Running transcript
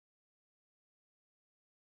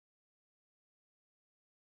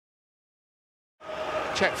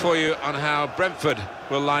check for you on how Brentford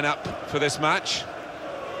will line up for this match.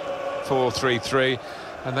 4-3-3,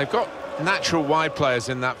 and they've got natural wide players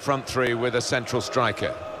in that front three with a central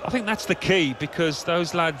striker. I think that's the key, because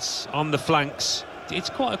those lads on the flanks,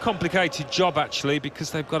 it's quite a complicated job actually,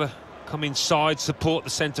 because they've got to come inside, support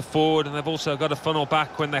the centre forward, and they've also got to funnel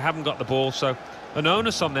back when they haven't got the ball, so an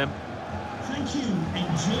onus on them. Thank you.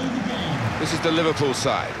 Enjoy the game. This is the Liverpool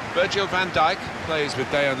side. Virgil van Dijk plays with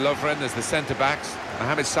Dejan Lovren as the centre-backs.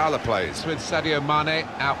 Mohamed Salah plays with Sadio Mane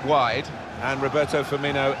out wide, and Roberto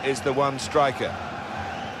Firmino is the one striker.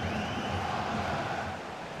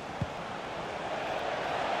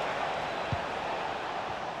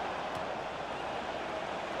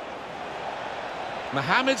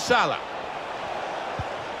 Mohamed Salah.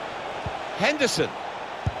 Henderson.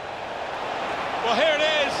 Well, here it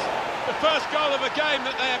is, the first goal of a game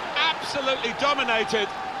that they have absolutely dominated.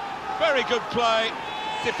 Very good play.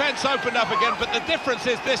 Defence opened up again, but the difference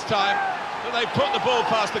is this time that they put the ball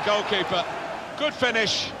past the goalkeeper. Good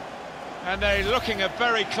finish, and they're looking a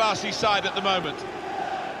very classy side at the moment.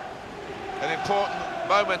 An important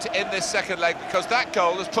moment in this second leg, because that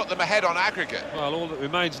goal has put them ahead on aggregate. Well, all that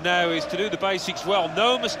remains now is to do the basics well.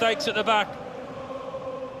 No mistakes at the back.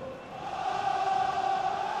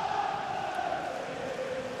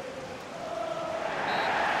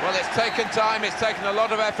 Well, it's taken time, it's taken a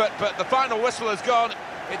lot of effort, but the final whistle has gone.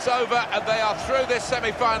 It's over, and they are through this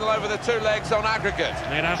semi-final over the two legs on aggregate.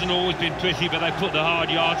 It hasn't always been pretty, but they put the hard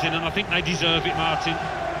yards in, and I think they deserve it, Martin.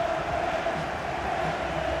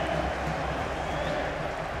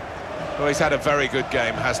 Well, he's had a very good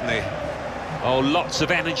game, hasn't he? Oh, lots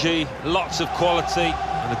of energy, lots of quality,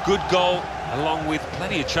 and a good goal, along with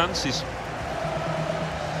plenty of chances.